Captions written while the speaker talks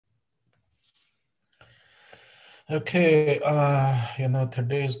Okay,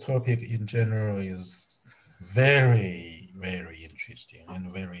 today's topic in general is very, very interesting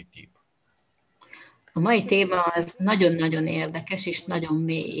and very deep. A mai téma az nagyon-nagyon érdekes és nagyon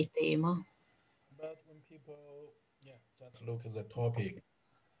mély téma. But when people just look at the topic,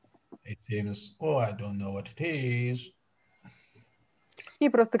 it seems, oh, I don't know what it is.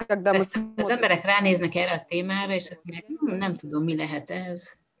 Az emberek ránéznek erre a témára, és azt mondják, nem tudom, mi lehet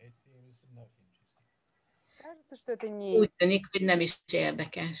ez. Úgy tűnik, hogy nem is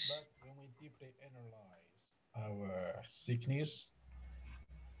érdekes. Our sickness,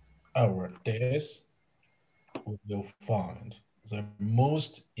 our death, we will find the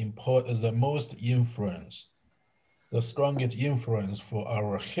most important, the most influence, the strongest influence for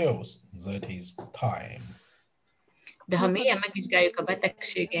our health, that is time. De ha mélyen megvizsgáljuk a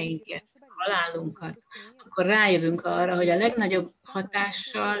betegségeinket, halálunkat, akkor rájövünk arra, hogy a legnagyobb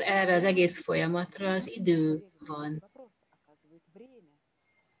hatással erre az egész folyamatra az idő van.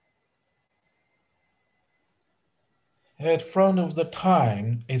 At front of the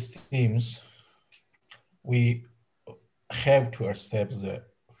time, it seems we have to accept the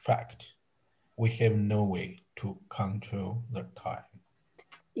fact we have no way to control the time.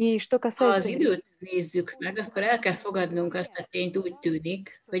 Ha az időt nézzük meg, akkor el kell fogadnunk azt a tényt, úgy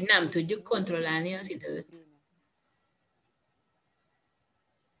tűnik, hogy nem tudjuk kontrollálni az időt.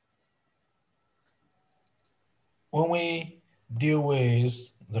 When we deal with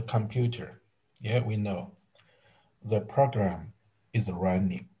the computer, we know the program is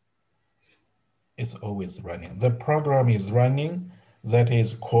running. It's always running. The program is running, that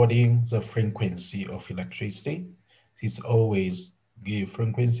is coding the frequency of electricity. It's always give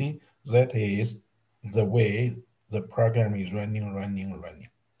frequency. That is the way the program is running.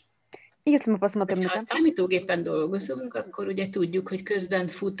 Ha a számítógépen dolgozunk, akkor ugye tudjuk, hogy közben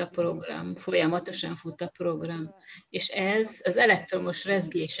fut a program, folyamatosan fut a program. És ez az elektromos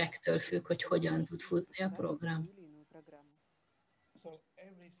rezgésektől függ, hogy hogyan tud futni a program. So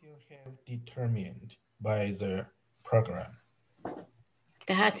everything have determined by the program.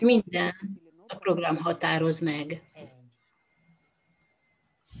 Tehát minden a program határoz meg.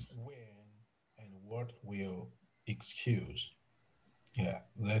 What will excuse?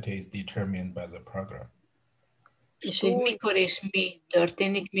 That is determined by the program. És hogy mikor és mi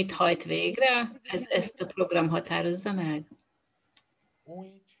történik, mit hajt végre, ezt a program határozza meg. When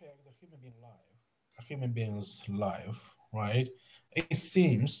we check the human being's life, right? It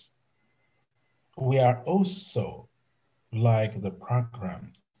seems we are also like the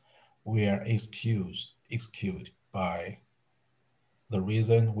program. We are excused by the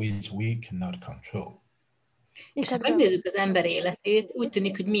reason which we cannot control. És ha megnézzük az ember életét, úgy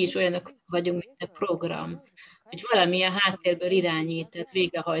tűnik, hogy mi is olyanok vagyunk, mint a program, hogy valamilyen háttérből irányított,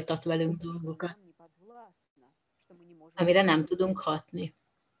 végrehajtat velünk dolgokat, amire nem tudunk hatni.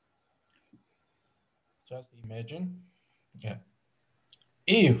 Just imagine,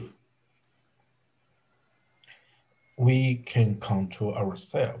 if we can control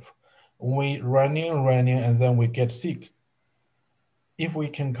ourselves, we running, and then we get sick. If we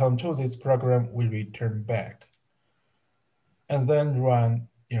can control this program, we return back and then run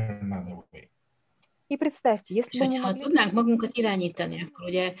in another way. És hogyha tudnánk magunkat irányítani, akkor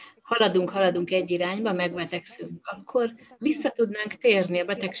ugye haladunk egy irányba, megbetegszünk, akkor vissza tudnánk térni a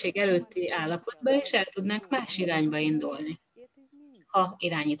betegség előtti állapotba, és el tudnánk más irányba indulni, ha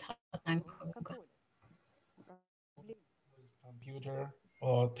irányíthatnánk magunkat. Computer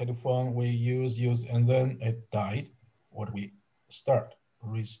or telephone we use, and then it died. What we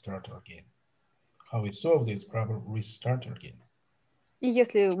restart again. How we solve this problem? Restart again.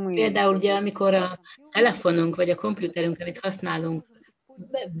 Például ugye, amikor a telefonunk vagy a komputerünk, amit használunk,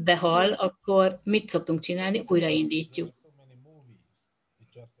 behal, akkor mit szoktunk csinálni? Újraindítjuk.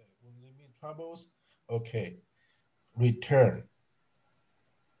 Okay, return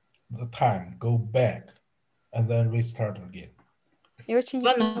the time, go back, and then restart again.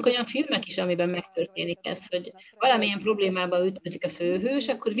 Vannak olyan filmek is, amiben megtörténik ez, hogy valamilyen problémába ütközik a főhős,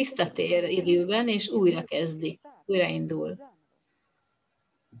 akkor visszatér időben, és újra kezdi, újraindul.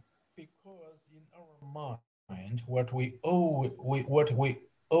 Because in our mind, what we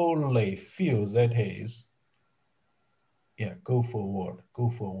only feel, that is, go forward.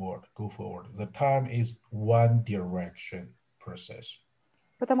 The time is one direction process.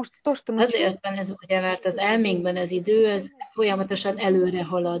 Azért van ez ugye, mert az elménkben az idő, ez folyamatosan előre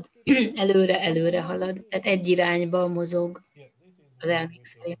halad, előre halad, tehát egy irányba mozog az elménk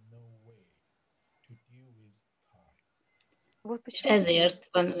szerint. És ezért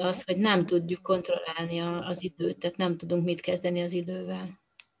van az, hogy nem tudjuk kontrollálni az időt, tehát nem tudunk mit kezdeni az idővel.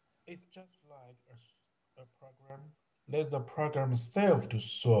 It's just like let the program self to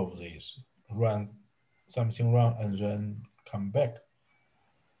solve this, run something wrong and then come back.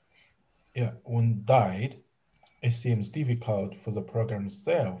 Yeah, when died, it seems difficult for the program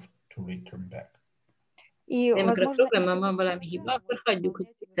self to return back. De amikor a programban van valami hiba, akkor hagyjuk,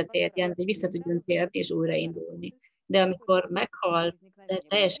 hogy visszatérjen, hogy vissza tudjon térni és újraindulni. De amikor meghal, de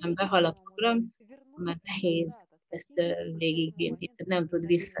teljesen behal a program, már nehéz ezt végigvinni, tehát nem tud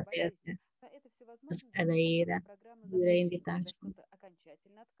visszatérni az elejére, az újraindításhoz.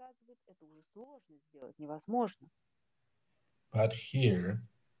 But here,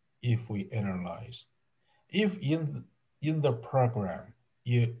 if we analyze, if in the program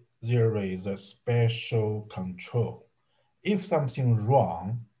there is a special control, if something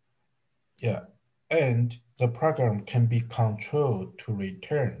wrong, yeah, and the program can be controlled to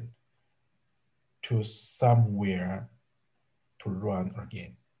return to somewhere to run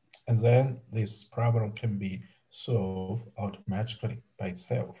again. And then this problem can be solved automatically by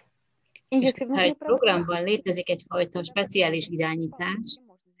itself. És ha egy programban létezik egyfajta speciális irányítás,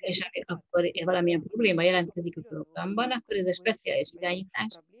 és akkor valamilyen probléma jelentkezik a programban, akkor ez a speciális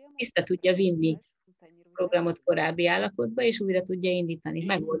irányítás vissza tudja vinni a programot korábbi állapotba, és újra tudja indítani.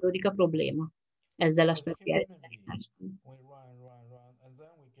 Megoldódik a probléma ezzel a speciális irányítással.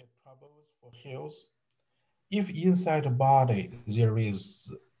 If inside the body there is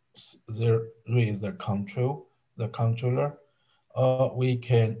the controller, we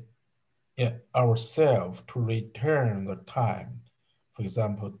can ourselves to return the time, for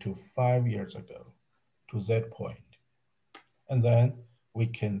example, to 5 years ago, to that point. And then we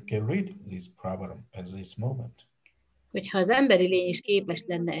can get rid of this problem at this moment. Hogyha az emberi lény is képes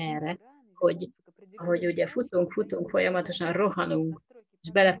lenne erre, hogy ugye futunk, folyamatosan rohanunk,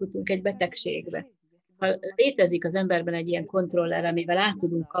 és belefutunk egy betegségbe. Ha létezik az emberben egy ilyen kontroller, amivel át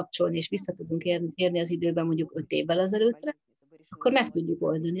tudunk kapcsolni, és vissza tudunk érni az időben mondjuk 5 évvel azelőttre, akkor meg tudjuk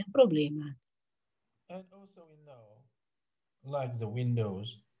oldani a problémát. And also we know, like the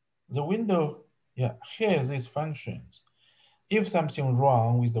window, has these functions. If something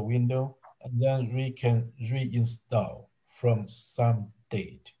wrong with the window, and then we can reinstall from some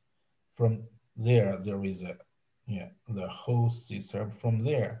date. From there is the whole system. From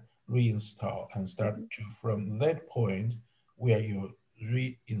there, reinstall and start to from that point where you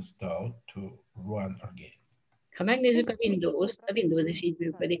reinstall to run again. Ha megnézzük a Windows is így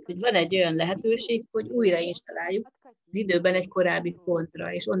működik, hogy van egy olyan lehetőség, hogy újrainstaláljuk az időben egy korábbi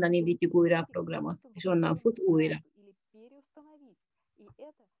pontra, és onnan indítjuk újra a programot, és onnan fut újra.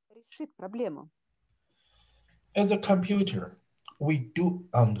 As a computer, we do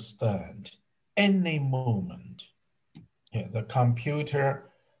understand any moment. The computer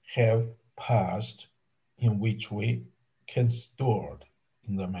have past in which we can store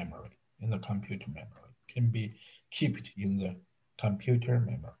in the memory, in the computer memory. Can be kept in the computer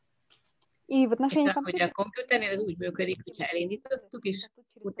memory. Hogy a komputernél ez úgy működik, hogyha elindítottuk, és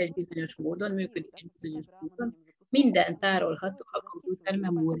fut egy bizonyos módon, működik egy bizonyos módon, minden tárolható a komputer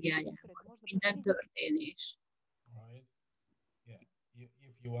memóriájában, minden történés. Right? Yeah.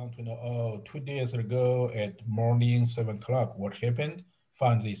 If you want to know, 2 days ago at morning 7 o'clock, what happened?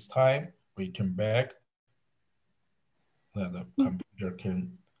 Find this time, return back. Then the computer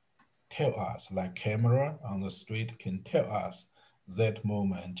can tell us, like camera on the street can tell us that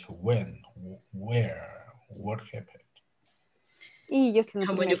moment, when, where, what happened.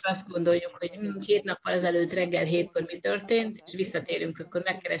 Ha mondjuk azt gondoljuk, hogy 2 nappal ezelőtt reggel 7-kor mi történt, és visszatérünk, akkor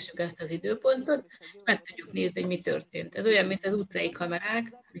megkeressük ezt az időpontot, és meg tudjuk nézni, hogy mi történt. Ez olyan, mint az utcai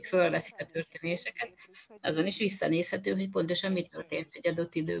kamerák, amik felveszik a történéseket, azon is visszanézhető, hogy pontosan mi történt egy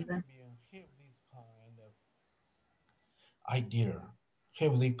adott időben. Idea.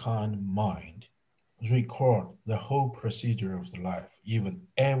 Have the kind mind, record the whole procedure of the life, even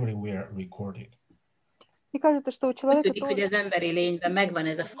everywhere recorded. Tudjuk, hogy az emberi lényben megvan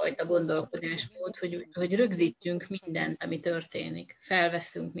ez a fajta gondolkodásmód, hogy rögzítjünk mindent, ami történik,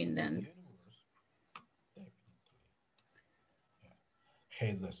 felvesszünk mindent.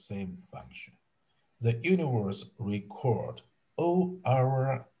 Has the same function. The universe record all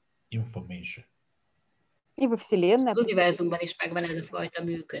our information. Az univerzumban is megvan ez a fajta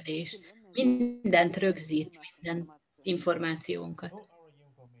működés. Mindent rögzít, minden információnkat.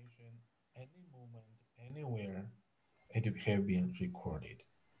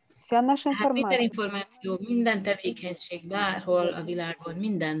 Hát minden információ, minden tevékenység, bárhol a világon,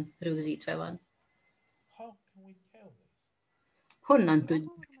 minden rögzítve van. Honnan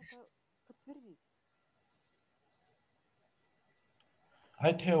tudjuk ezt?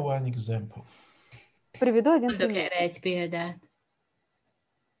 I tell one example. Mondok erre egy példát.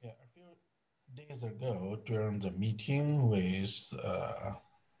 days ago during the meeting with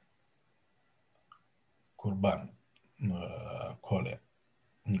Kurban, colleague,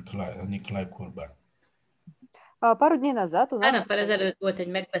 Nikolai Kurban. Пару дней назад у Pár нас... nappal ezelőtt volt egy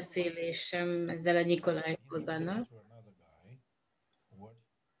megbeszélésem ezzel a Nikolai Kurbannal.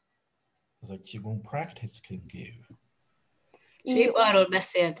 The Csikung practice can give. És épp arról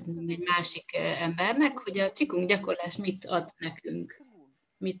beszélt egy másik embernek, hogy a Csikung gyakorlás mit ad nekünk,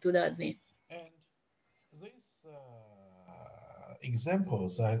 mit tud adni. And these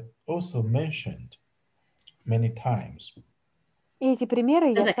examples I also mentioned many times. И эти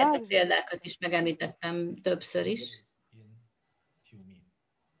примеры я Ezeket a также... példákat is megemlítettem többször is.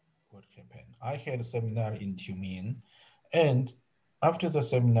 What happened? I had a seminar in Tumin, and after the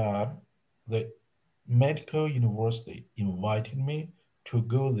seminar, the medical university invited me to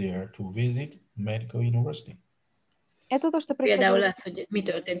go there to visit medical university. Это то, что Például происходило... az, hogy mi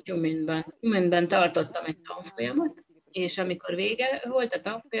történt Tuminban. Tuminban tartottam egy tanfolyamot, és amikor vége volt a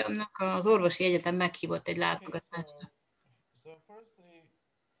tanfolyamnak, az orvosi egyetem meghívott egy látogatásra. So first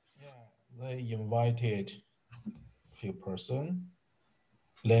they invited a few persons,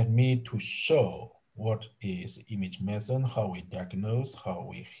 let me to show what is image medicine, how we diagnose, how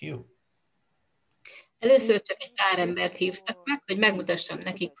we heal. Először csak egy pár embert hívtak meg, hogy megmutassam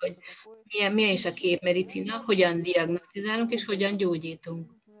nekik, hogy milyen is a képmedicina, hogyan diagnosztizálunk és hogyan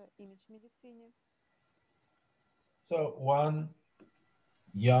gyógyítunk. So one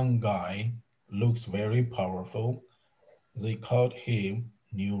young guy looks very powerful. They called him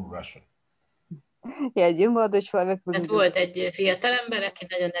New Russian. И один молодой человек Hát выглядел... volt egy fiatalember, aki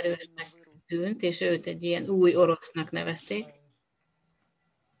nagyon erősnek tűnt, és őt egy ilyen új orosznak nevezték.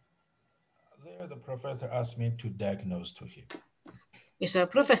 There the professor asked me to diagnose to him. És a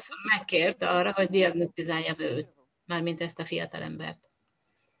professzor megkért arra, hogy diagnosztizáljam őt, mármint ezt a fiatalembert.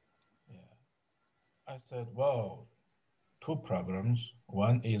 I said, well, two problems.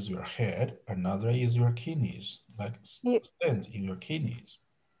 One is your head, another is your kidneys, like stents in your kidneys.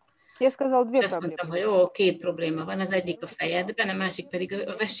 Я сказал две És azt проблемы. mondtam, hogy két probléma van, az egyik a fejedben, a másik pedig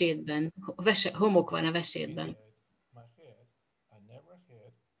a vesédben, homok van a vesédben. My head, I never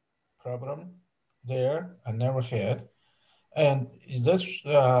had problem there. I never had, and that's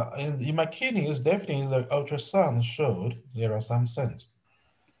in my kidneys. Definitely, the ultrasound showed there are some stents.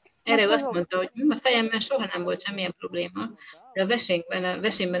 Erre ő azt mondta, hogy a fejemben soha nem volt semmilyen probléma, de a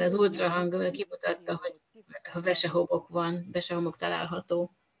vesémben az ultrahang kimutatta, hogy a vesehomok van, vesehomok található.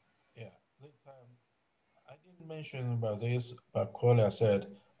 Yeah, I didn't mention about this, but Kolia said,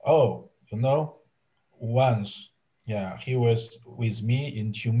 "Oh, you know, once, he was with me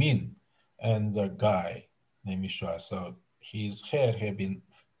in Tumin, and the guy named Mishra, so his head had been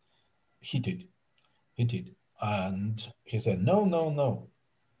heated, and he said, no.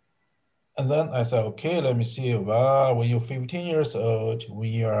 And then I said, okay, let me see. Well, when you're 15 years old,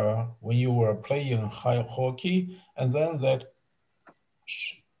 when you were playing hockey, and then that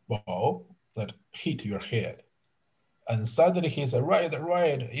ball that hit your head, and suddenly he said, right,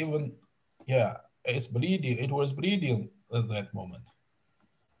 even, it's bleeding. It was bleeding at that moment.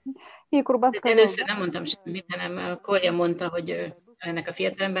 И Курбан сказал... Először nem mondtam semmit, hanem Kolja mondta, hogy ennek a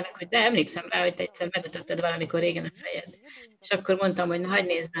fiatalembernek, hogy de emlékszem rá, hogy te egyszer megütötted valamikor régen a fejed. És akkor mondtam, hogy na, hadd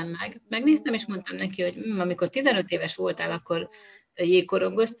nézzem meg. Megnéztem, és mondtam neki, hogy amikor 15 éves voltál, akkor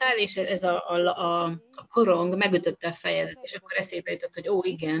jégkorongoztál, és ez a korong megütötte a fejedet, és akkor eszébe jutott, hogy ó,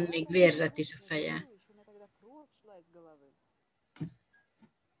 igen, még vérzett is a feje.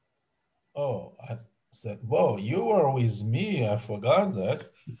 Oh, I said, wow, you were with me. I forgot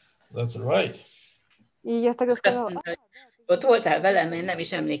that. That's right. И я тогда сказала... Azt mondta, hogy ott voltál velem, én nem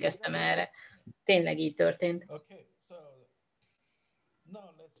is emlékeztem erre. Tényleg így történt. Okay, so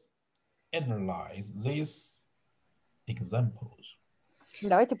now let's analyze these examples.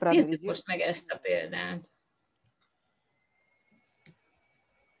 Давайте Nézzük проанализируем. most meg ezt a példát.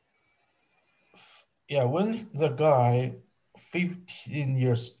 Yeah, when the guy 15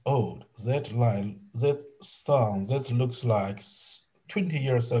 years old, that son, that looks like 20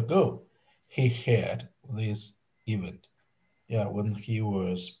 years ago, he had this event. Yeah, when he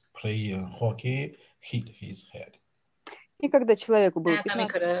was playing hockey, hit his head. И когда человеку было Tehát 15,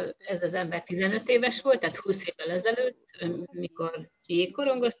 amikor ez az ember 15 éves volt, tehát 20 évvel ezelőtt, mikor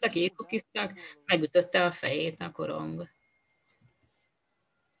jégkorongoztak, jéghokiztak, megütötte a fejét a korong.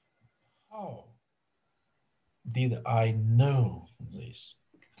 How did I know this?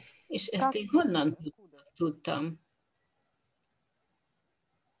 És ezt én honnan tudtam?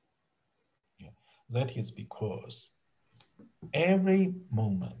 That is because every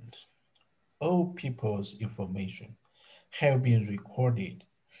moment, all people's information have been recorded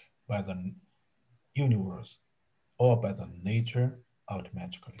by the universe or by the nature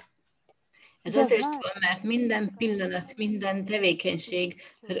automatically. Ez azért van, mert minden pillanat, minden tevékenység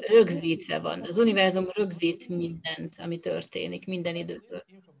rögzítve van. Az univerzum rögzít mindent, ami történik, minden időből.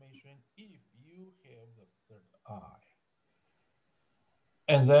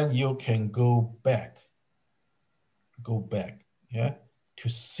 And then you can go back, yeah,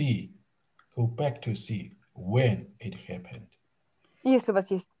 go back to see when it happened. Если у вас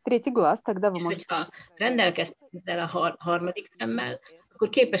есть третий глаз, тогда вы És можете... hogyha rendelkeztél ezzel a harmadik szemmel, akkor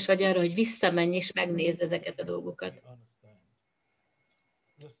képes vagy arra, hogy visszamenj és megnézd ezeket a dolgokat.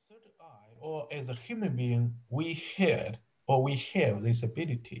 The third eye, or as a human being, we have these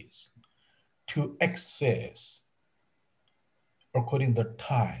abilities to access according to the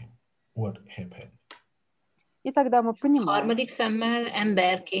time what happened. И тогда мы A понимаем, harmadik szemmel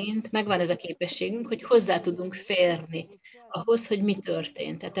emberként megvan ez a képességünk, hogy hozzá tudunk férni ahhoz, hogy mi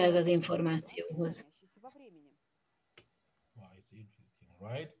történt, tehát ez az információhoz. Wow, it's interesting,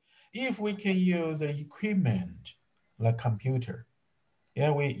 right? If we can use an equipment like computer,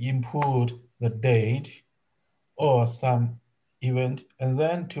 yeah, we input the date or some event, and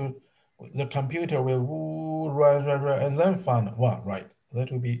then the computer will run, and then find one, right? That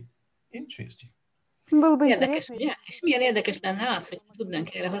would be interesting. Было бы Érdekes, интересно. ugye? És milyen érdekes lenne az, hogy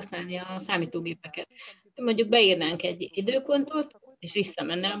tudnánk erre használni a számítógépeket. Mondjuk beírnánk egy időpontot, és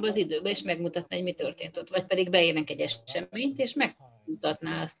visszamenne abba az időbe, és megmutatná, hogy mi történt ott. Vagy pedig beírnánk egy eseményt, és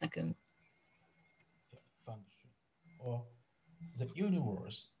megmutatná azt nekünk. Function or the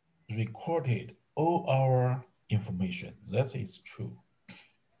universe recorded all our information. That is true.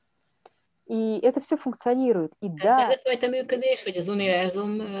 И это все функционирует. И да, Ez a fajta működés, hogy az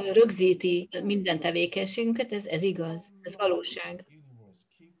univerzum rögzíti minden tevékenységünket, ez igaz, ez valóság. Universe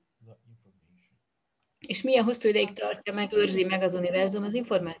keep the information. És milyen hosszú ideig tartja meg, őrzi meg az univerzum az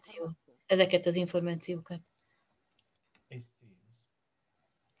információt, ezeket az információkat. It seems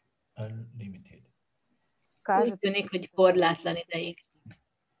unlimited. Úgy кажется, tűnik, hogy korlátlan ideig.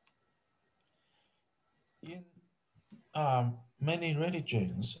 In many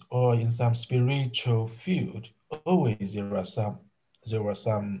religions or in some spiritual field, always there were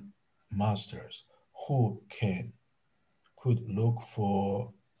some masters who could look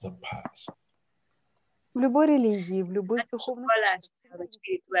for the past. в любой религии, в любых Sok духовных... vallásnál vagy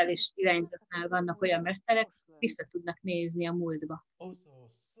spirituális irányzatnál vannak olyan mesterek, vissza tudnak nézni a múltba. Also,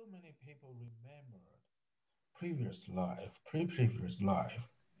 so many people remembered previous life,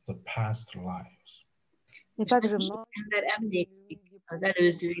 the past lives. И És также nagyon sok много ember emlékszik az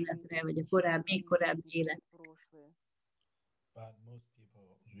előző életre, vagy a még korábbi életre. But most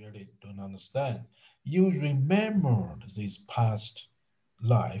people really don't understand. You remembered this past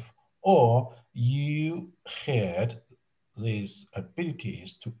life, or you had these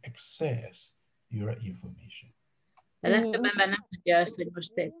abilities to access your information. A legtöbb ember nem tudja azt, hogy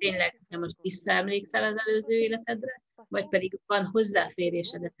most tényleg te most visszaemlékszel az előző életedre, vagy pedig van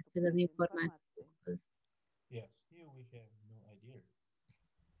hozzáférésed ezekhez az információkhoz. Yes, here we have no idea.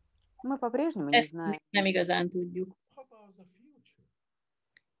 Мы по-прежнему не Ezt знаем. nem igazán tudjuk. How about the future?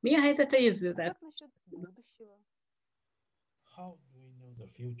 Mi a helyzet a jövővel? Как насчет будущего? How do we know the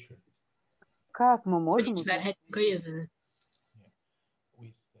future? Как мы Hogy можем узнать? ismerhetjük a jövőt?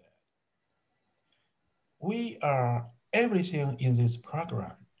 We said we are everything in this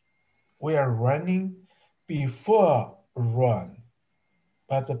program. We are running before run,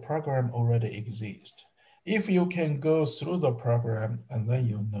 but the program already exists. If you can go through the program, and then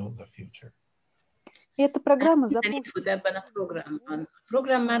you know the future. И эта программа Minden itt запустит. fut ebben a programban. A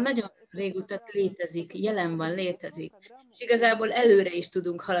program már nagyon régóta létezik, jelen van, létezik. És igazából előre is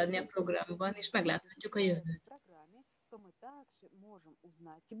tudunk haladni a programban, és megláthatjuk a jövőt. программе, то мы также можем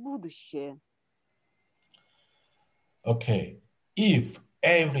узнать и будущее. Okay, if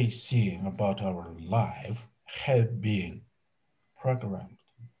everything about our life had been programmed,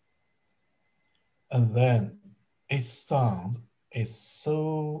 and then it sounds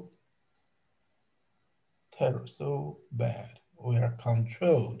so terrible, so bad. We are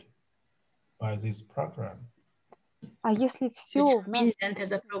controlled by this program. А если все Hogyha в нас mindent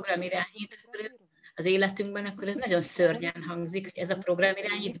ez a program irányít az életünkben, akkor ez nagyon szörnyen hangzik, hogy ez a program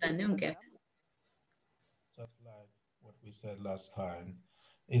irányít bennünket. Just like what we said last time,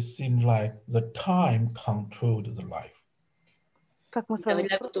 it seemed like the time controlled the life. как мы с De ahogy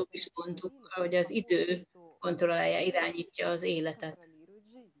вами legutóbb is mondtuk, hogy az idő kontrollálja, irányítja az életet. контролирует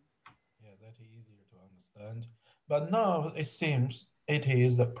жизнь. Yeah, that is easier to understand. But now it seems it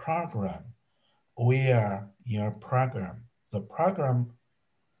is a program. We are in a program. The program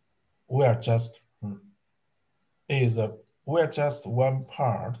we are just one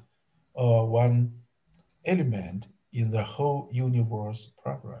part or one element in the whole universe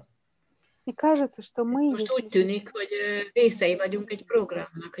program. И кажется, что мы... Most úgy tűnik, hogy részei vagyunk egy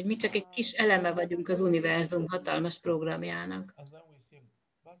programnak, hogy mi csak egy kis eleme vagyunk az univerzum hatalmas programjának. And then we think,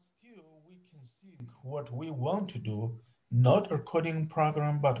 but still we can think what we want to do, not according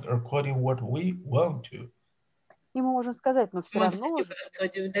program, but according what we want to. И мы можем сказать, но все равно... Mondhatjuk azt,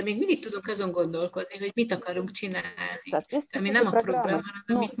 hogy de még mindig tudunk azon gondolkodni, hogy mit akarunk csinálni. Ami nem a program, hanem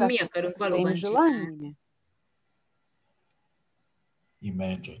amit mi akarunk valóban csinálni.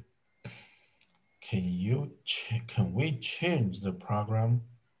 Imagine, can we change the program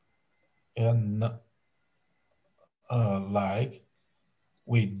and like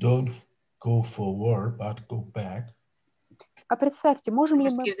we don't go forward, but go back? А представьте, можем ли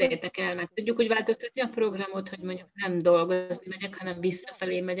Most мы... képzeljétek el, meg tudjuk úgy változtatni a programot, hogy mondjuk nem dolgozni megyek, hanem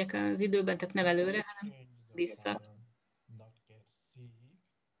visszafelé megyek az időben, tehát nem előre, hanem vissza. Not get sick,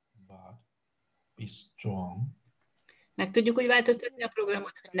 but be strong. Meg tudjuk úgy változtatni a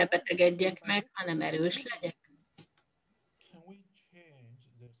programot, hogy ne betegedjek meg, hanem erős legyek. Can we change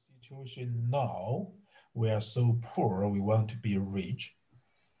the situation now? We are so poor, we want to be rich.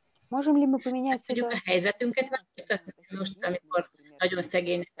 Можем ли мы поменять Tudjuk a helyzetünket változtatni most, amikor nagyon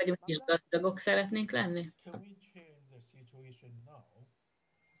szegények vagyunk és gazdagok szeretnénk lenni? Can we change the situation now?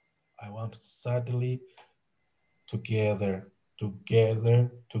 I want suddenly to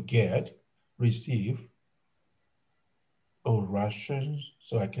receive Russian,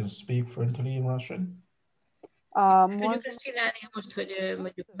 so I can speak fluently in Russian. Tudjuk ezt csinálni most, hogy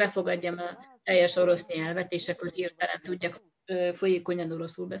mondjuk befogadjam a teljes orosz nyelvet, és akkor hirtelen tudjak folyékonyan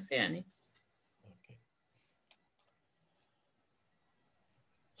oroszul beszélni? Okay.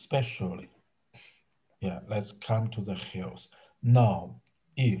 Especially, let's come to the health. Now,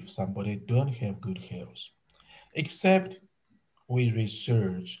 if somebody don't have good health, except we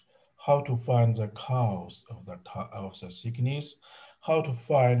research how to find the cause of the sickness, how to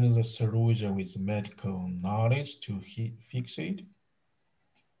find the solution with medical knowledge to fix it.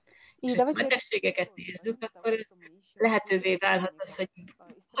 És ha a betegségeket nézzük, akkor ez lehetővé válhat az,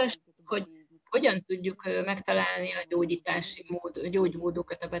 hogy hogyan tudjuk megtalálni a gyógyítási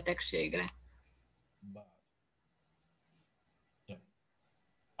gyógymódokat a betegségre. But,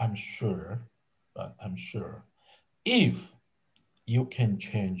 I'm sure if you can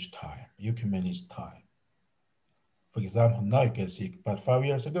change time, you can manage time. For example, now you get sick, but 5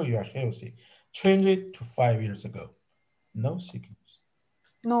 years ago you are healthy. Change it to 5 years ago. No sickness.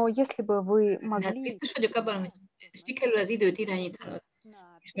 Но если бы вы могли... Hát biztos vagyok abban, hogy sikerül az időt irányítanod,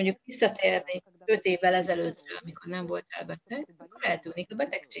 és mondjuk visszatérni 5 évvel ezelőttre, amikor nem voltál beteg, akkor eltűnik a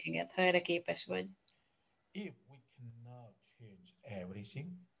betegséged, ha erre képes vagy. If we cannot change everything,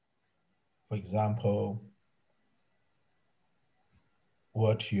 for example,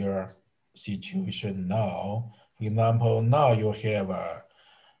 what your situation now, for example, now you have a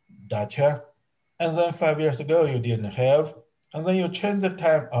dacha, and then 5 years ago you didn't have, and then you change the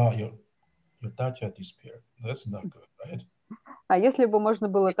time, your dacha disappeared. That's not good, right? А если бы можно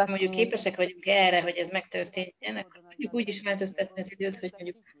было так... Mondjuk képesek vagyunk erre, hogy ez megtörténjen, akkor mondjuk úgy is változtatni az időt, hogy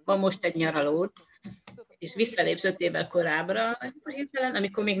mondjuk van most egy nyaralód, és visszalépsz 5 évvel korábbra, akkor hirtelen,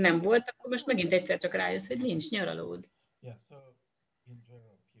 amikor még nem volt, akkor most megint egyszer csak rájössz, hogy nincs nyaralód. Yeah, so in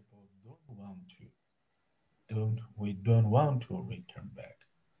general, people don't want to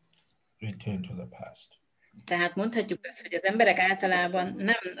return to the past. Tehát mondhatjuk azt, hogy az emberek általában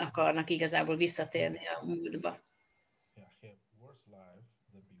nem akarnak igazából visszatérni a múltba. Have worse life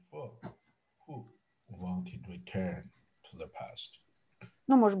than before. Who wanted to return to the past?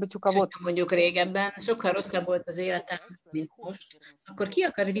 Ну, может быть, у кого-то... Mondjuk régebben sokkal rosszabb volt az életem, mint most, akkor ki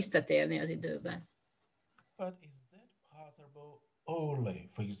akar visszatérni az időben? But is that possible only,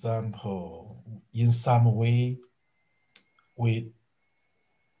 for example, in some way we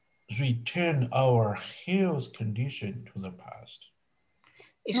return our health condition to the past?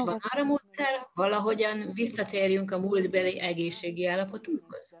 És van arra módszer, valahogyan visszatérjünk a múltbeli egészségi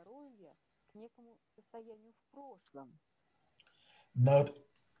állapotunkhoz? Not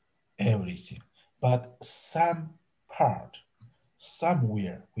everything, but some part,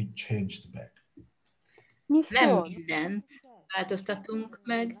 somewhere we changed back. Nem mindent változtatunk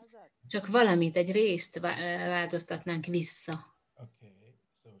meg, csak valamit, egy részt változtatnánk vissza. Okay,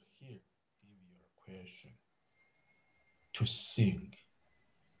 so here give you a question to think.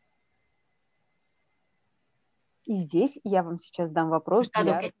 И здесь я вам сейчас дам вопрос.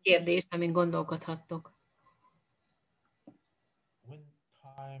 Adok egy kérdést, amin gondolkodhattok. When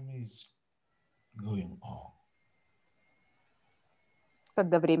time is going on,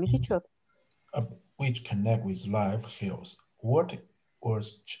 Когда время течет. which connect with life health, what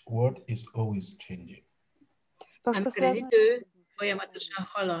is always changing? Amikor az idő folyamatosan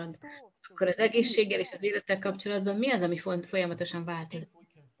halad, akkor az egészséggel és az élettel kapcsolatban mi az, ami folyamatosan változik?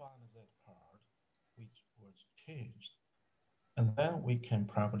 And then we can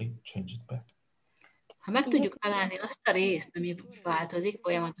probably change it back. Ha meg tudjuk találni azt a részt, ami változik,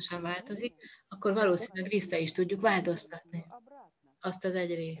 folyamatosan változik, akkor valószínűleg vissza is tudjuk változtatni azt az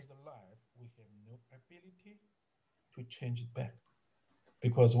egy részt. To change it back,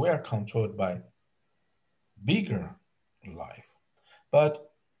 because we are controlled by bigger life, but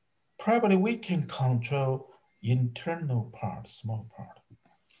probably we can control internal part, small part.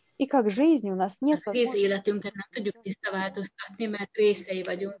 И как жизнь у нас нет Az egész életünket nem tudjuk visszaváltoztatni, mert részei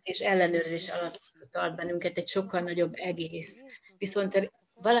vagyunk, és ellenőrzés alatt tart bennünket egy sokkal nagyobb egész. Viszont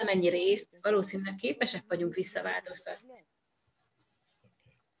valamennyi részt valószínűleg képesek vagyunk visszaváltoztatni.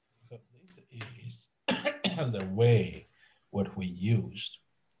 So this is the way what we used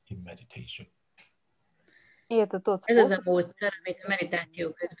in meditation. Ez az a módszer, amit a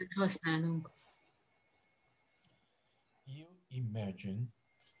meditáció közben használunk. You imagine,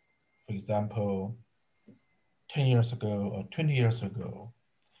 for example, 10 years ago or 20 years ago,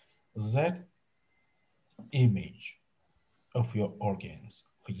 that image of your organs.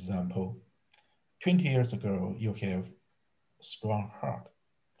 For example, 20 years ago, you have strong heart,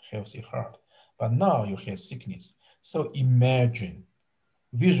 healthy heart, but now you have sickness. So imagine,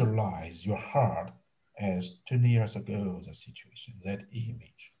 visualize your heart as 20 years ago, the situation, that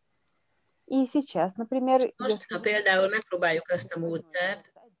image. И сейчас, например, most, ha például megpróbáljuk azt a módszert,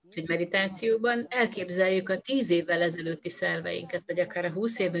 hogy meditációban elképzeljük a 10 évvel ezelőtti szerveinket, vagy akár a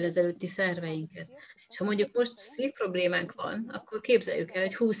 20 évvel ezelőtti szerveinket. És ha mondjuk most szívproblémánk van, akkor képzeljük el,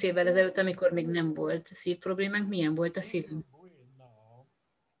 hogy 20 évvel ezelőtt, amikor még nem volt szívproblémánk, milyen volt a szívünk.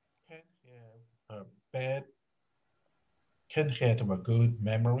 Can have a good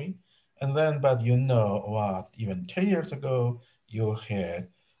memory, and then, but you know what, even 10 years ago, you had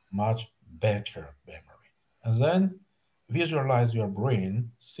much better memory. And then visualize your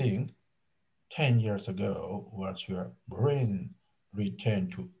brain, think 10 years ago, what your brain return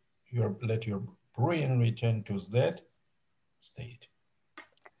to, let your brain return to that state.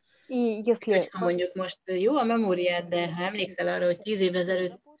 Ha mondjuk most jó a memóriád, de ha emlékszel arra, hogy 10 év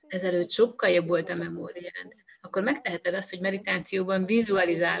ezelőtt sokkal jobb volt a memóriád, akkor megteheted azt, hogy meditációban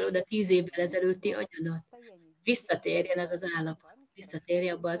vizualizálod a 10 évvel ezelőtti agyadat. Visszatérjen ez az állapot. Visszatérj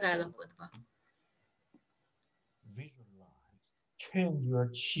abba az állapotba. Visualize, change your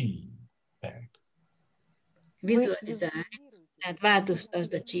chi back. Vizualizálj, tehát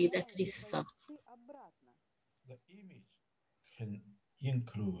változtasd a chi-et vissza. The image can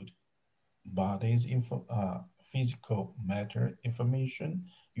include body's physical matter information,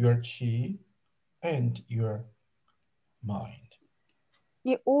 your chi, and your mind.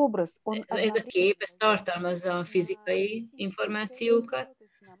 Ez a kép, ez tartalmazza a fizikai információkat,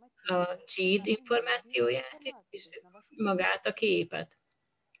 a chi információját, és magát a képet.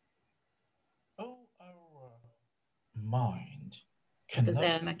 Our mind Hát az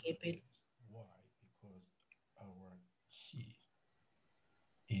elmeképét. Why? Because our chi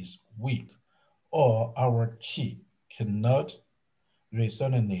is weak, or our chi cannot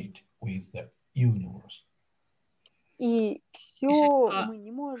resonate with the universe.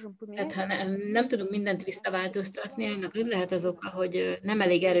 Tehát ha nem tudunk mindent visszaváltoztatni, annak az lehet az oka, hogy nem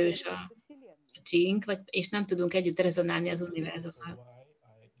elég erős a chi-nk, és nem tudunk együtt rezonálni az univerzummal.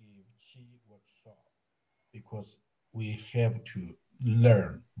 Because we have to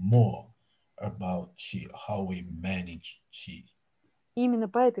learn more about chi, how we manage chi.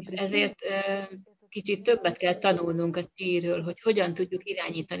 Ezért kicsit többet kell tanulnunk a chi-ről, hogy hogyan tudjuk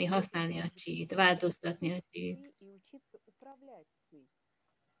irányítani, használni a chi-t, változtatni a chi-t.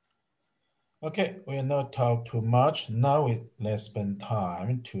 Okay, we will not talk too much. Now let's spend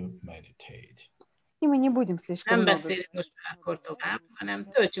time to meditate. Nem beszélünk most már akkor tovább,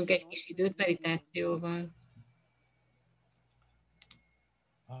 hanem töltsünk egy kis időt meditációval.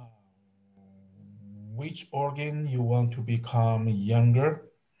 Which organ you want to become younger?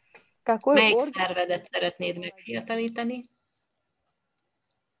 Melyik szervedet szeretnéd megfiatalítani?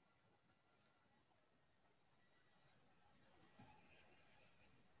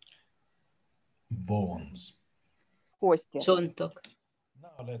 Bones. Csontok.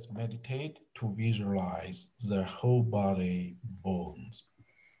 Now let's meditate to visualize the whole body bones.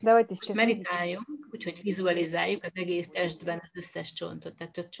 Meditáljunk, úgyhogy vizualizáljuk az egész testben az összes csontot,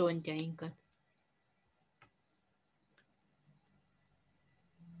 tehát a csontjainkat.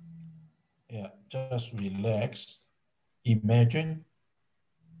 Yeah, just relax. Imagine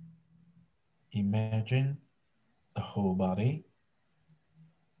the whole body.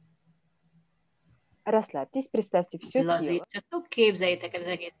 Расслабьтесь, представьте все тело. Lazítsatok, képzeljétek el az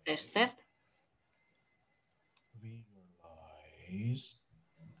egész testet. Visualize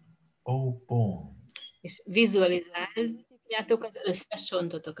all bones. És vizualizáljátok az összes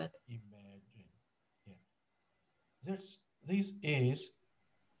csontotokat. Imagine. Yeah. This is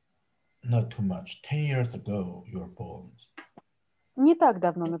not too much. 10 years ago, your bones. Не так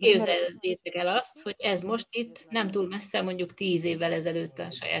давно, например. Képzeljétek el azt, hogy ez most itt nem túl messze, mondjuk 10 évvel ezelőtt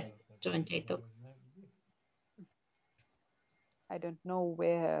a saját csontjaitok. I don't know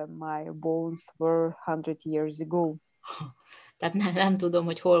where my bones were 100 years ago. Tehát nem tudom,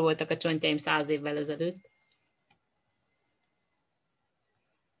 hogy hol voltak a csontjaim 100 évvel ezelőtt.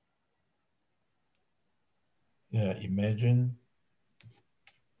 Yeah, imagine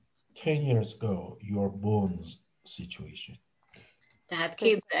 10 years ago, your bones situation. Tehát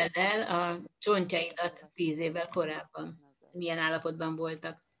képzeld el a csontjaidat 10 évvel korábban. Milyen állapotban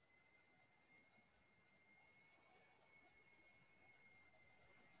voltak.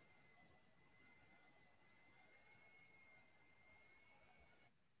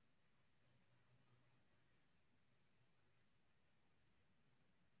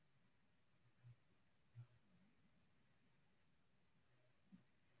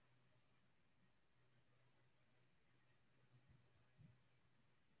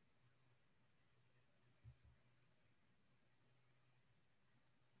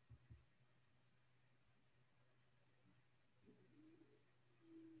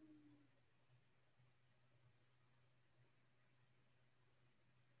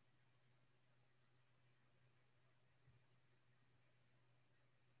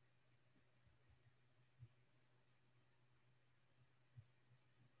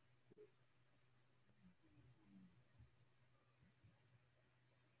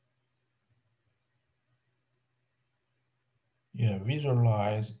 Yeah,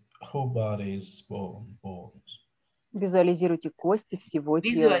 visualize whole body's bones. Визуализируйте кости всего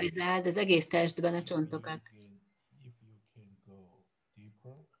тела. Vizualizáld az egész testben a csontokat. If you can go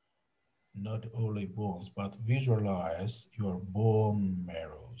deeper, not only bones, but visualize your bone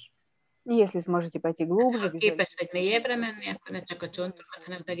marrows. Если sможете пойти глубже, Ha képes vagy mélyebbre menni, akkor ne csak a csontokat,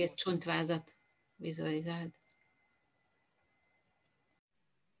 hanem az egész csontvázat vizualizáld.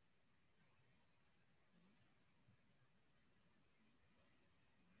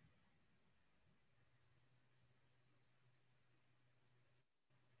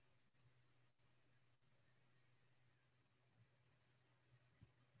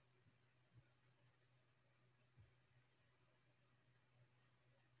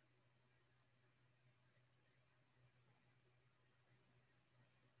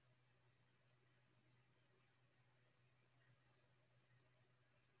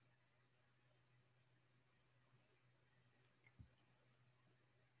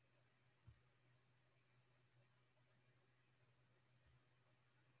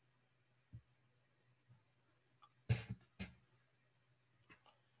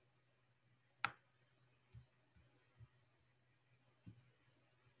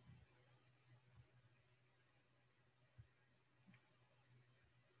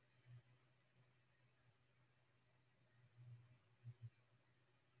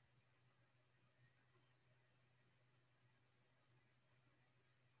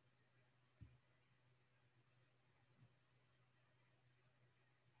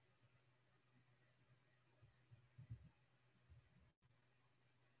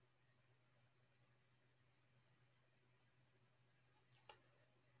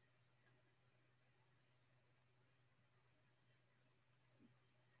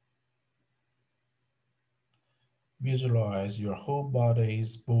 Visualize your whole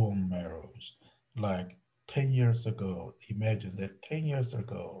body's bone marrows, like 10 years ago. Imagine that 10 years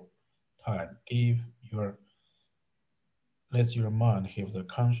ago time. Let your mind have the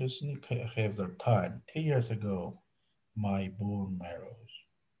consciousness, have the time. 10 years ago, my bone marrows.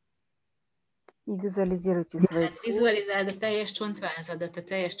 И визуализируйте свои Hát vizualizáld a teljes csontvázadat, a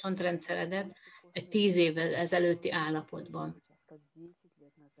teljes csontrendszeredet egy 10 évvel ezelőtti állapotban.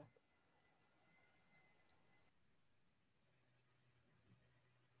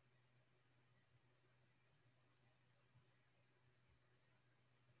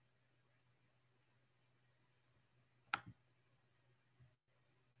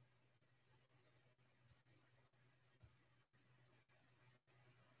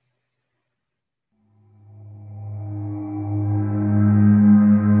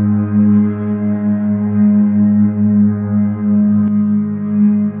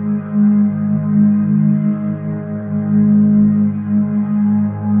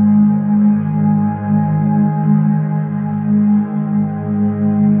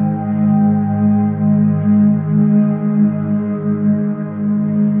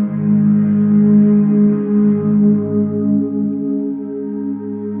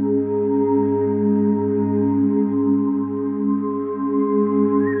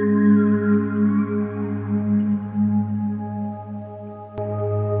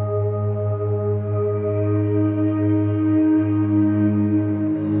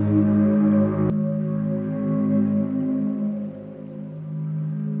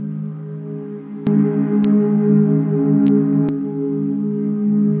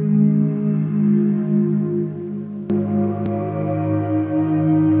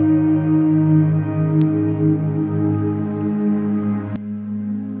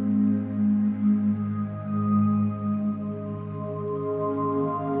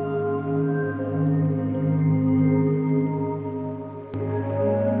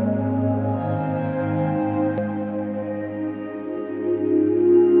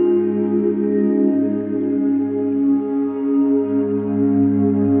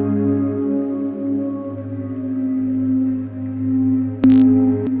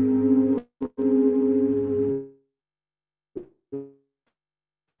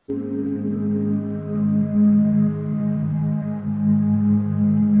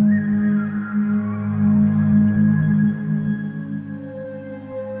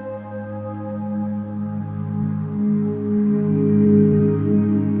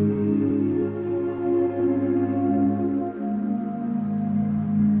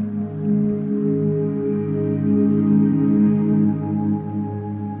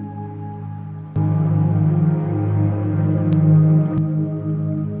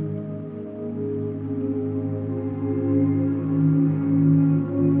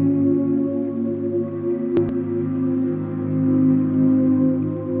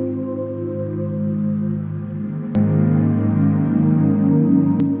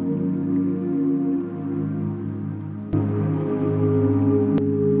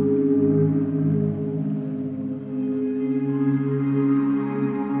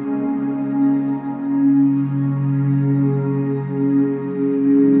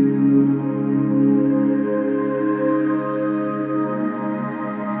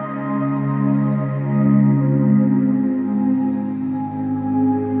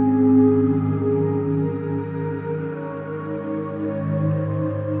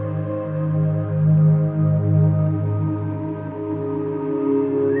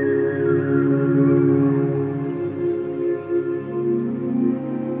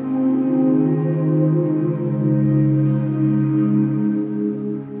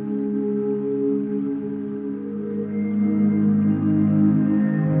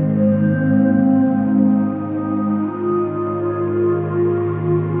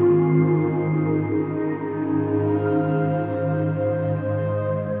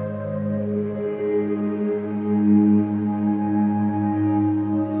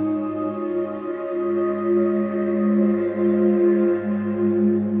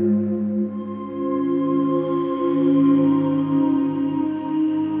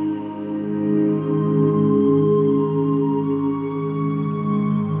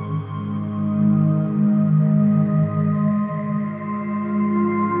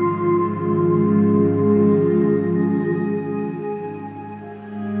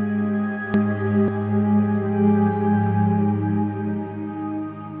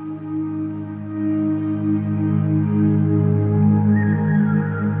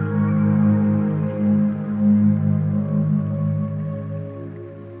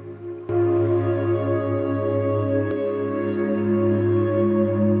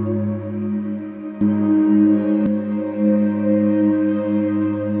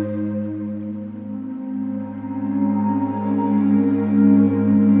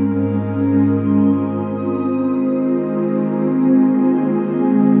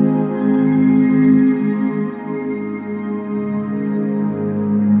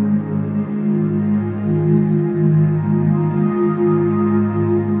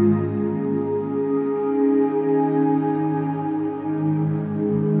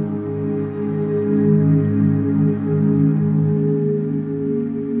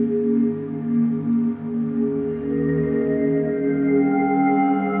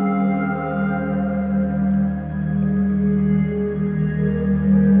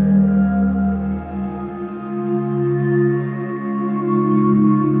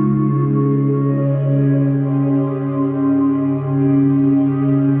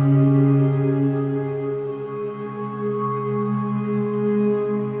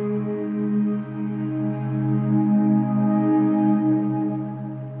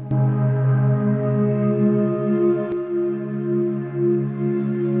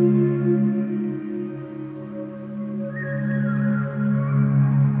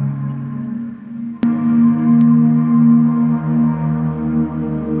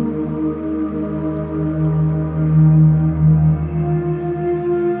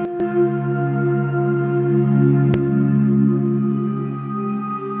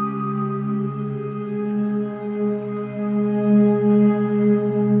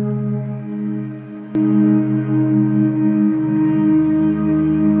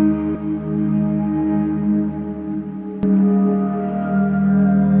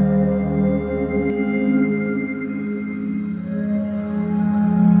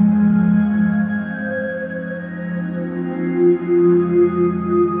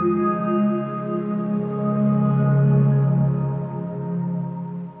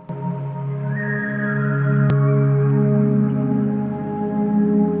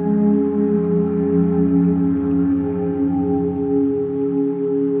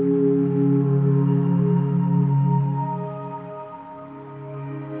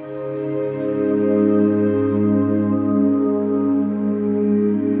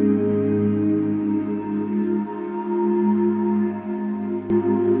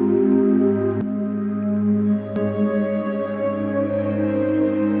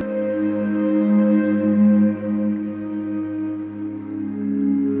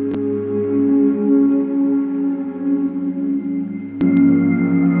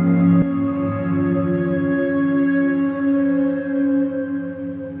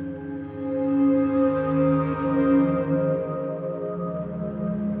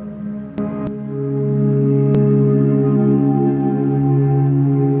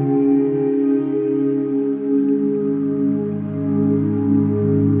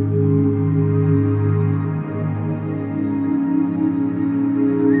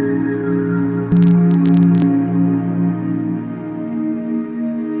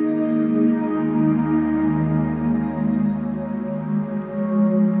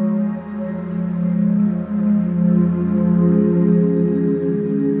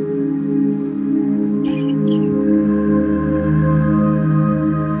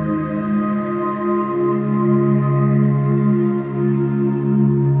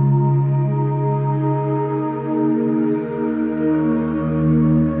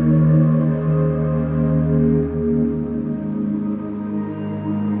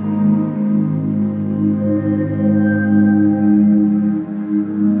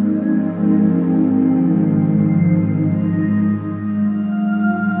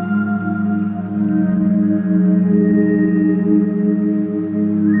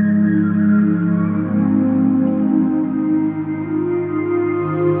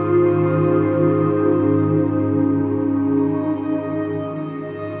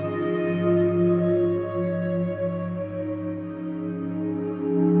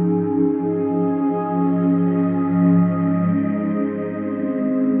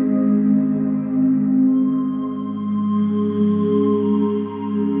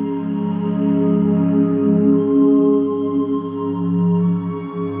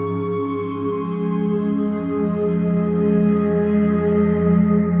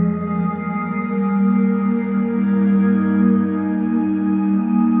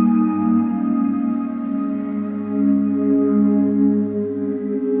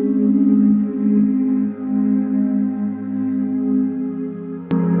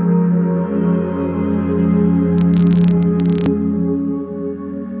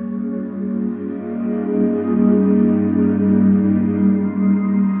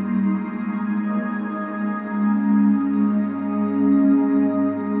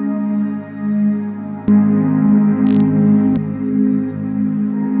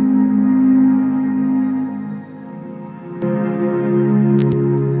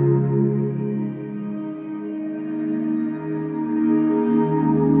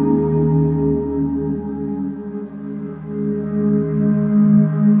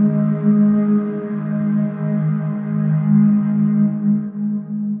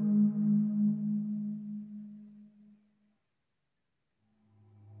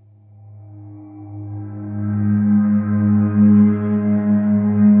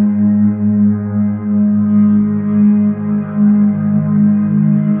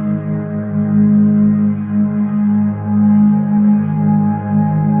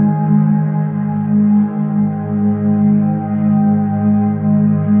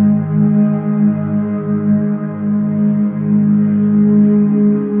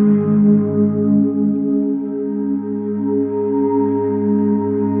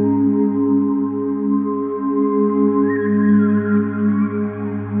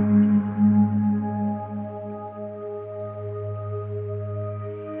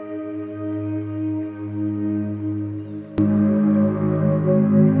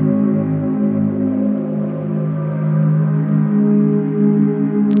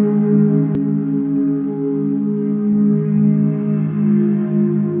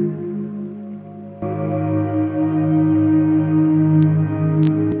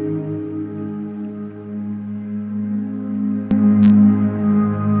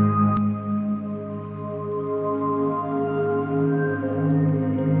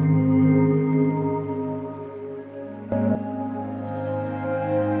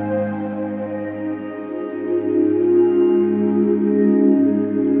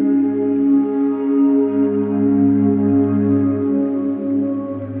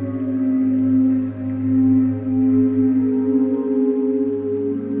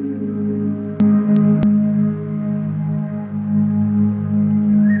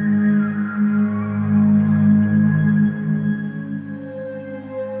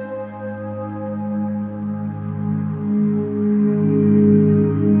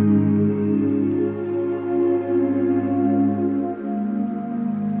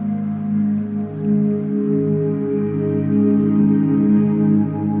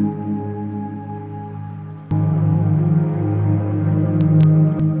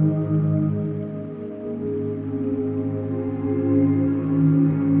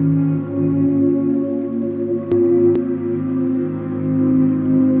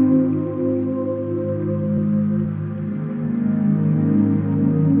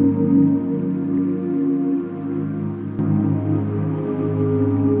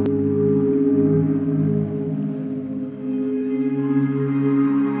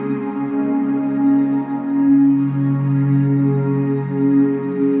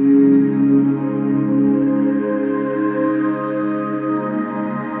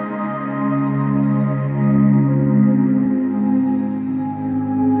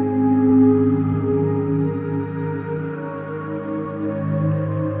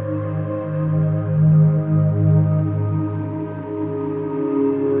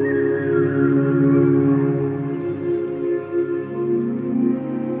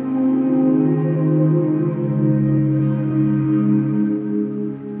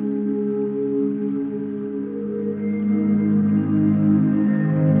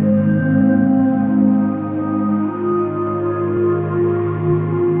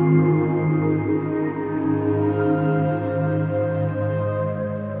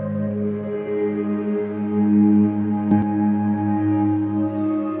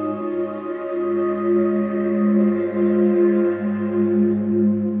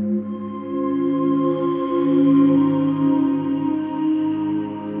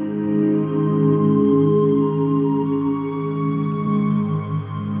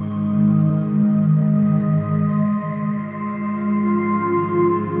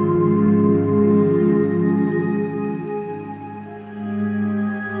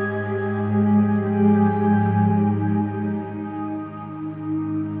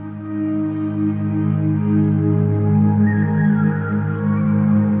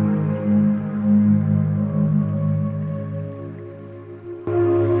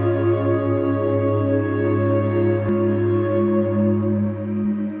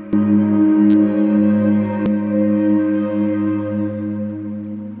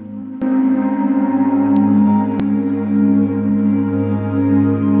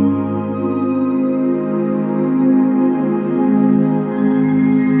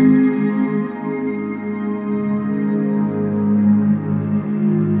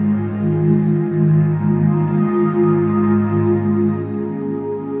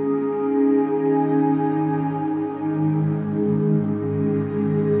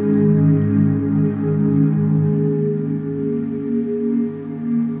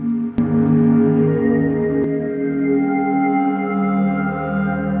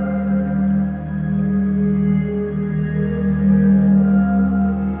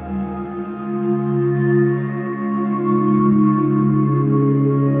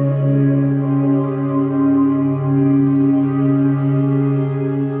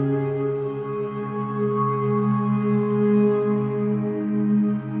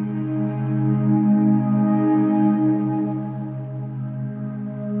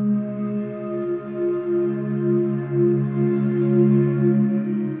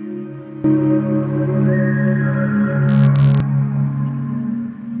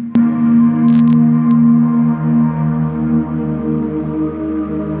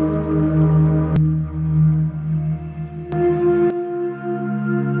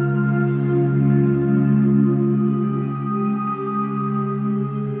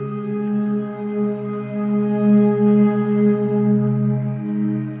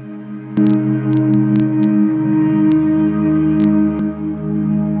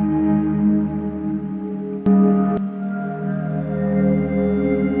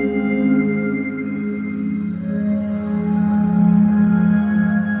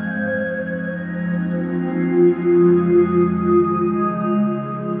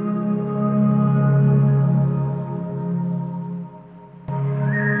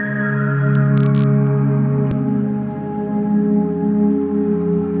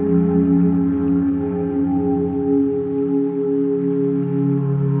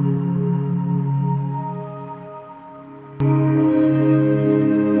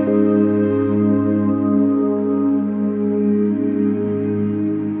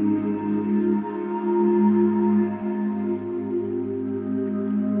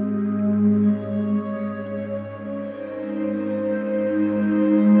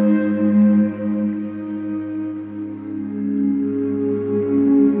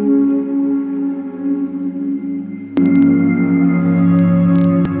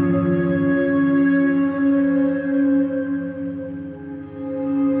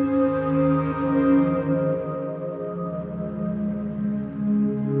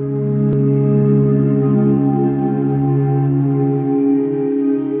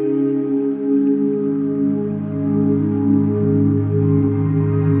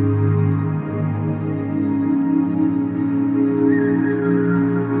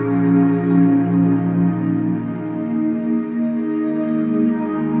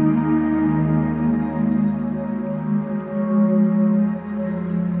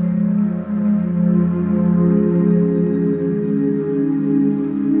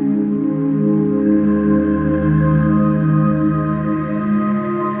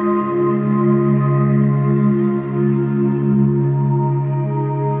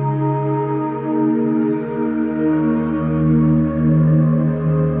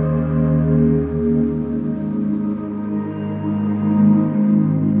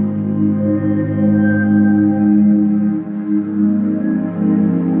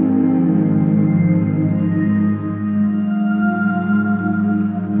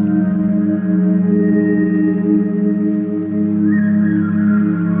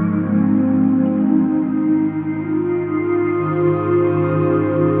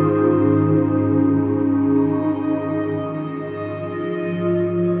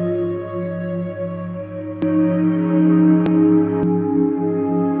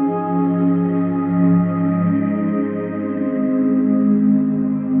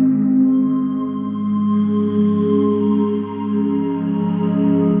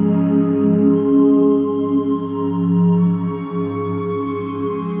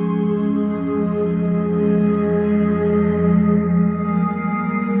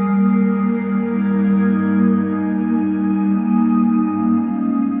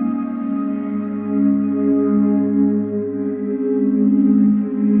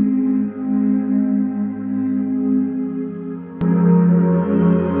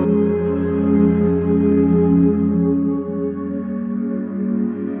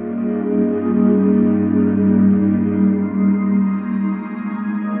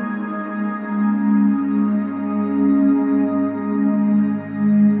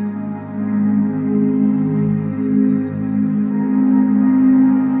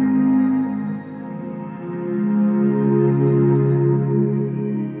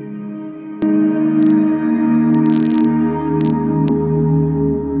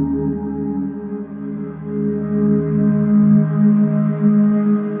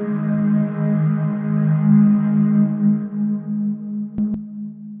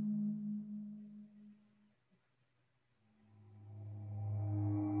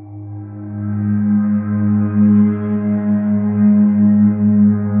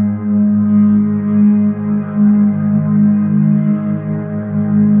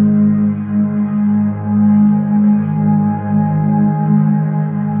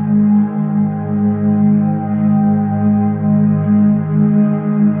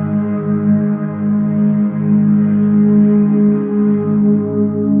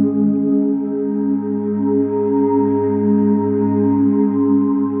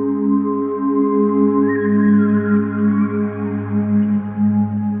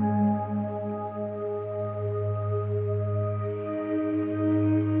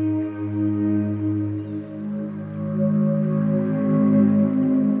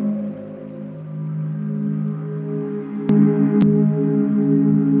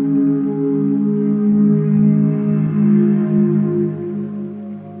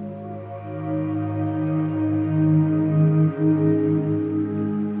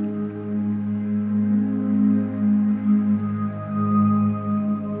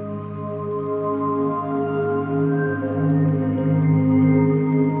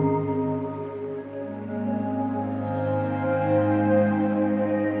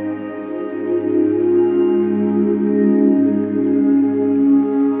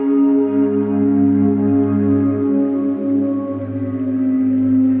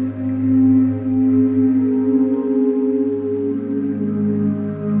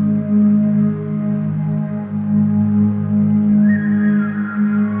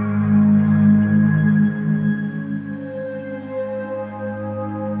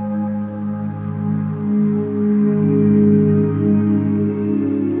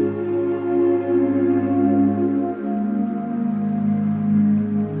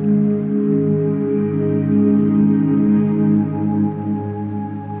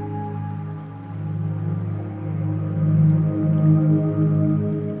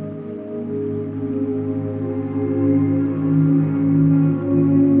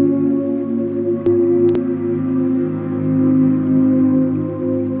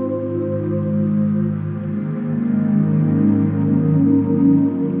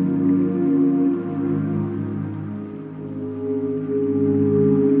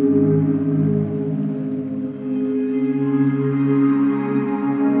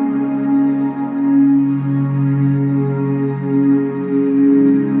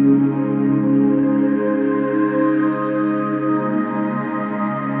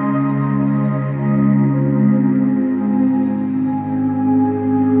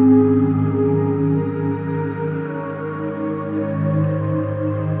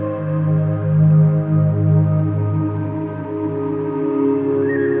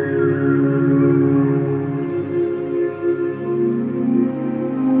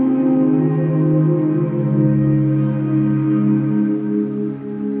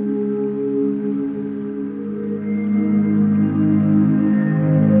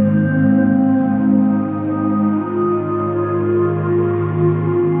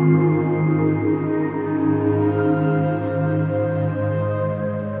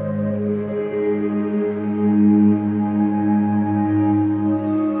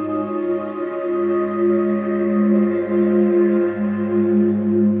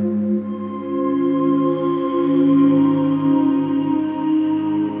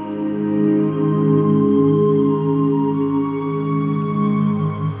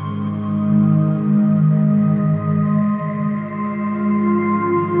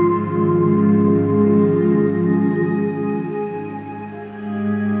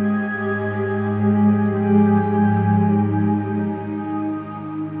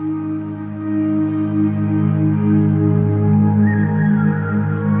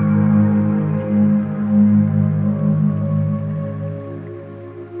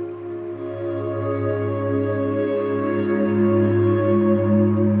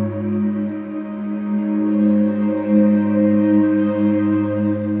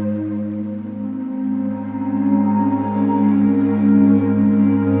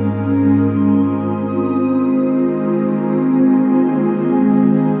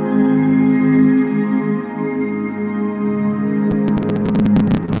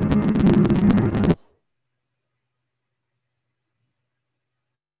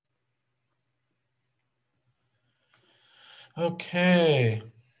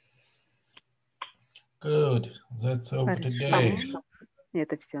 Good. That's all for today.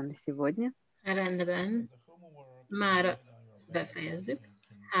 Это все на сегодня. Rendben. Már befejezzük.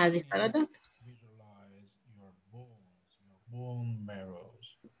 Házi feladat.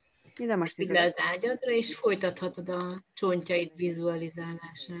 Vidd le az ágyadra, és folytathatod a csontjaid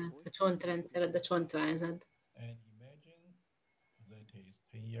vizualizálását, a csontrendszered, a csontvázad.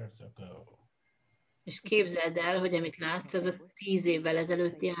 És képzeld el, hogy amit látsz, az a 10 évvel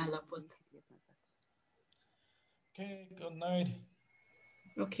ezelőtti állapot.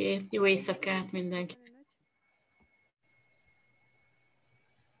 Oké, jó éjszakát mindenki.